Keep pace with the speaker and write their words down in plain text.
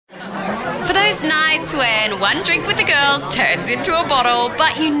nights when one drink with the girls turns into a bottle,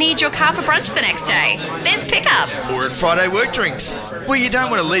 but you need your car for brunch the next day. There's Pickup. Or at Friday work drinks, where you don't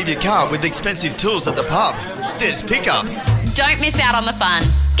want to leave your car with expensive tools at the pub. There's Pickup. Don't miss out on the fun.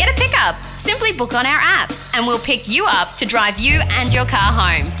 Get a Pickup. Simply book on our app and we'll pick you up to drive you and your car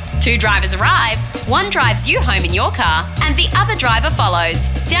home. 2 drivers arrive, one drives you home in your car and the other driver follows.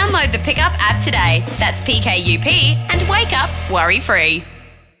 Download the Pickup app today. That's PKUP and wake up worry-free.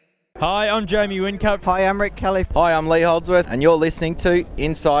 Hi, I'm Jamie Whincup. Hi, I'm Rick Kelly. Hi, I'm Lee Holdsworth, and you're listening to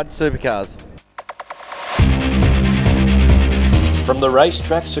Inside Supercars. From the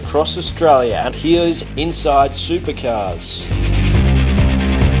racetracks across Australia, and here's Inside Supercars.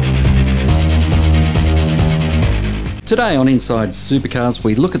 Today on Inside Supercars,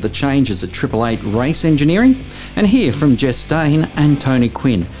 we look at the changes at Triple Eight Race Engineering and hear from Jess Dane and Tony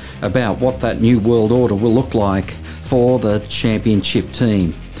Quinn about what that new world order will look like for the championship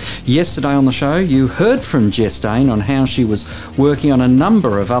team. Yesterday on the show, you heard from Jess Dane on how she was working on a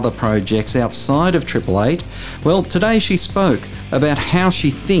number of other projects outside of Triple Eight. Well, today she spoke about how she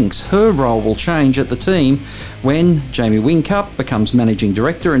thinks her role will change at the team when Jamie Whincup becomes Managing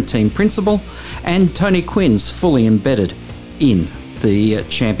Director and Team Principal and Tony Quinn's fully embedded in the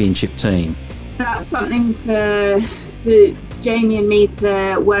championship team. That's something for Jamie and me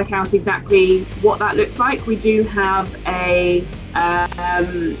to work out exactly what that looks like. We do have a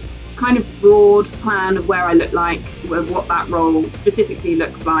kind of broad plan of where I look like, of what that role specifically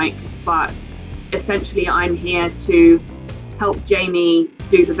looks like, but essentially I'm here to help Jamie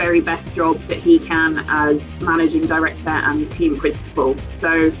do the very best job that he can as managing director and team principal.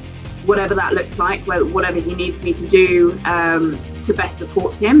 So whatever that looks like, whatever he needs me to do to best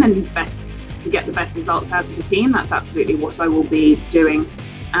support him and best to get the best results out of the team, that's absolutely what I will be doing.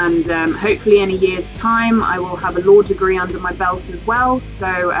 And hopefully in a year's time I will have a law degree under my belt as well,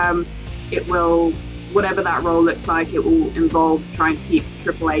 so it will, whatever that role looks like, it will involve trying to keep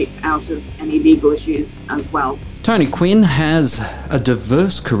Triple Eight out of any legal issues as well. Tony Quinn has a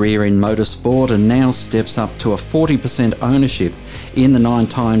diverse career in motorsport and now steps up to a 40% ownership in the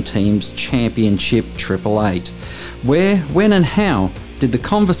 9-time team's championship Triple Eight. Where, when and how did the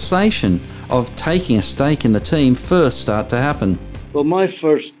conversation of taking a stake in the team first start to happen? Well, my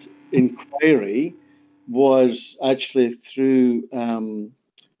first inquiry was actually through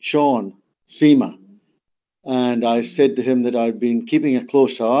Sean Seema. And I said to him that I'd been keeping a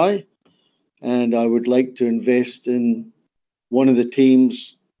close eye and I would like to invest in one of the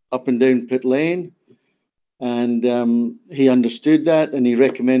teams up and down pit lane. And he understood that and he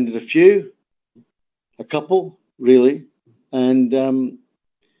recommended a couple, really. And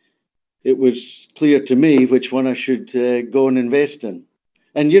it was clear to me which one I should go and invest in.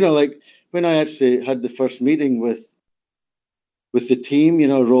 And, like when I actually had the first meeting with the team,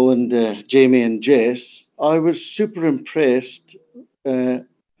 Roland, Jamie and Jess, I was super impressed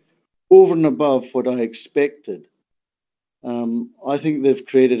over and above what I expected. I think they've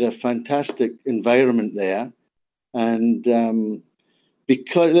created a fantastic environment there. And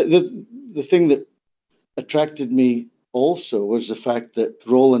because the thing that attracted me also was the fact that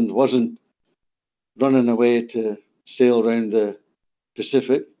Roland wasn't running away to sail around the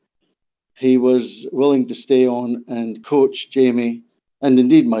Pacific. He was willing to stay on and coach Jamie and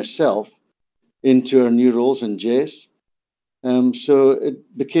indeed myself into our new roles in Jess. So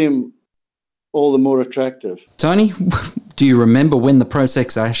it became all the more attractive. Tony, do you remember when the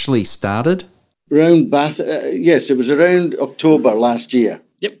process actually started? Around yes, it was around October last year.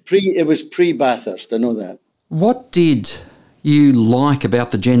 Yep. It was pre-Bathurst, I know that. What did you like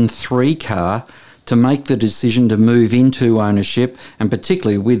about the Gen 3 car to make the decision to move into ownership, and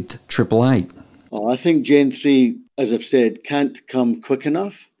particularly with Triple Eight? I think Gen 3, as I've said, can't come quick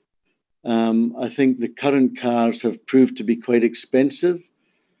enough. I think the current cars have proved to be quite expensive.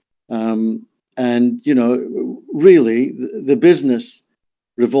 And, really, the business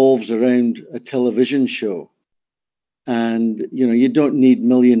revolves around a television show. And, you don't need $1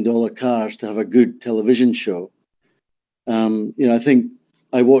 million cars to have a good television show. I think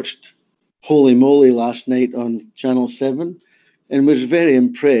I watched Holy Moly last night on Channel 7 and was very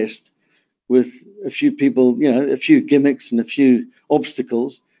impressed with a few people, a few gimmicks and a few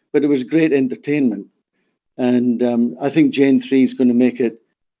obstacles, but it was great entertainment. And I think Gen 3 is going to make it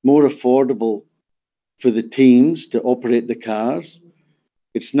more affordable for the teams to operate the cars.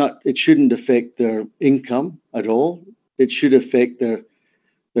 It shouldn't affect their income at all. It should affect their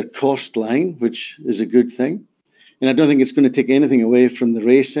cost line, which is a good thing. And I don't think it's going to take anything away from the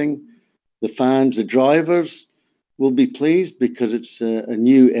racing. The fans, the drivers will be pleased because it's a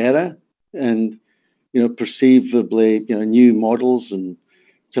new era and, perceivably, new models and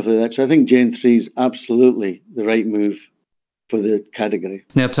stuff like that. So I think Gen 3 is absolutely the right move for the category.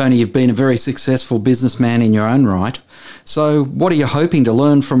 Now, Tony, you've been a very successful businessman in your own right. So what are you hoping to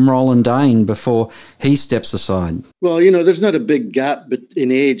learn from Roland Dane before he steps aside? Well, there's not a big gap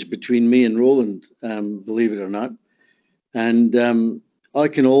in age between me and Roland, believe it or not. And I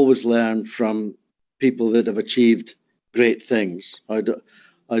can always learn from people that have achieved great things. I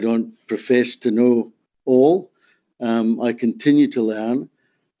don't profess to know all. I continue to learn.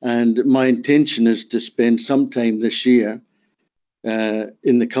 And my intention is to spend some time this year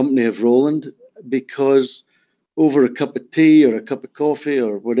in the company of Roland, because over a cup of tea or a cup of coffee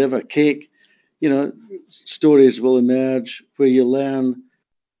or whatever, cake, stories will emerge where you learn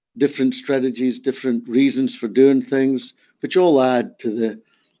different strategies, different reasons for doing things, which all add to the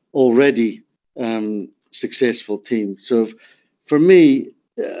already successful team. So for me,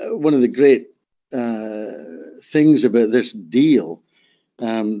 one of the great things about this deal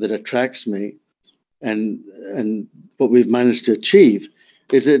that attracts me and what we've managed to achieve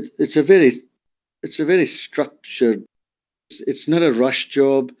is that it's a very structured. It's not a rush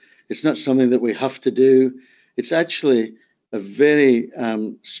job. It's not something that we have to do. It's actually a very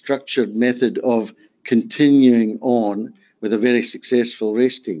structured method of continuing on with a very successful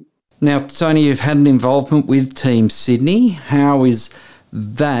race team. Now, Tony, you've had an involvement with Team Sydney. How is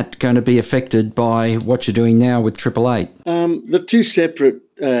that going to be affected by what you're doing now with Triple Eight? They're two separate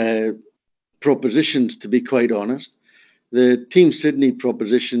propositions, to be quite honest. The Team Sydney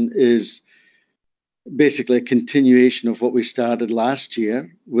proposition is basically a continuation of what we started last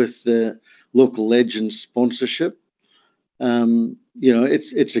year with the Local Legends sponsorship.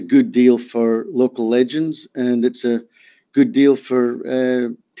 It's a good deal for Local Legends, and it's a good deal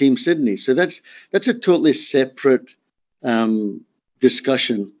for Team Sydney. So that's a totally separate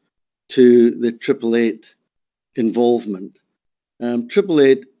discussion to the Triple Eight involvement. Triple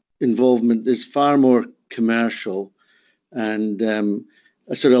Eight involvement is far more commercial and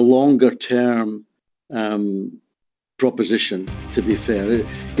a sort of longer term proposition, to be fair.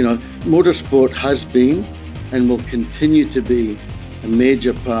 Motorsport has been and will continue to be a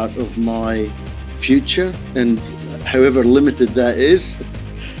major part of my future, and however limited that is.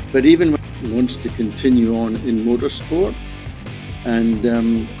 But even when he wants to continue on in motorsport, and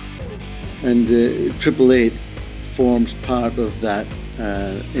Triple Eight forms part of that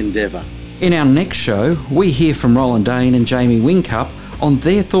endeavour. In our next show, we hear from Roland Dane and Jamie Whincup on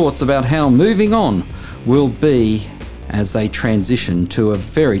their thoughts about how moving on will be as they transition to a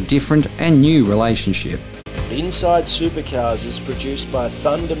very different and new relationship. Inside Supercars is produced by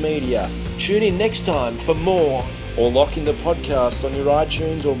Thunder Media. Tune in next time for more, or lock in the podcast on your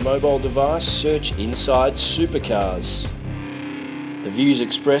iTunes or mobile device. Search Inside Supercars. The views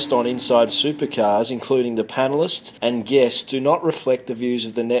expressed on Inside Supercars, including the panellists and guests, do not reflect the views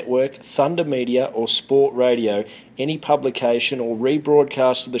of the network, Thunder Media or Sport Radio. Any publication or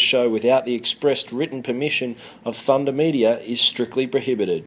rebroadcast of the show without the expressed written permission of Thunder Media is strictly prohibited.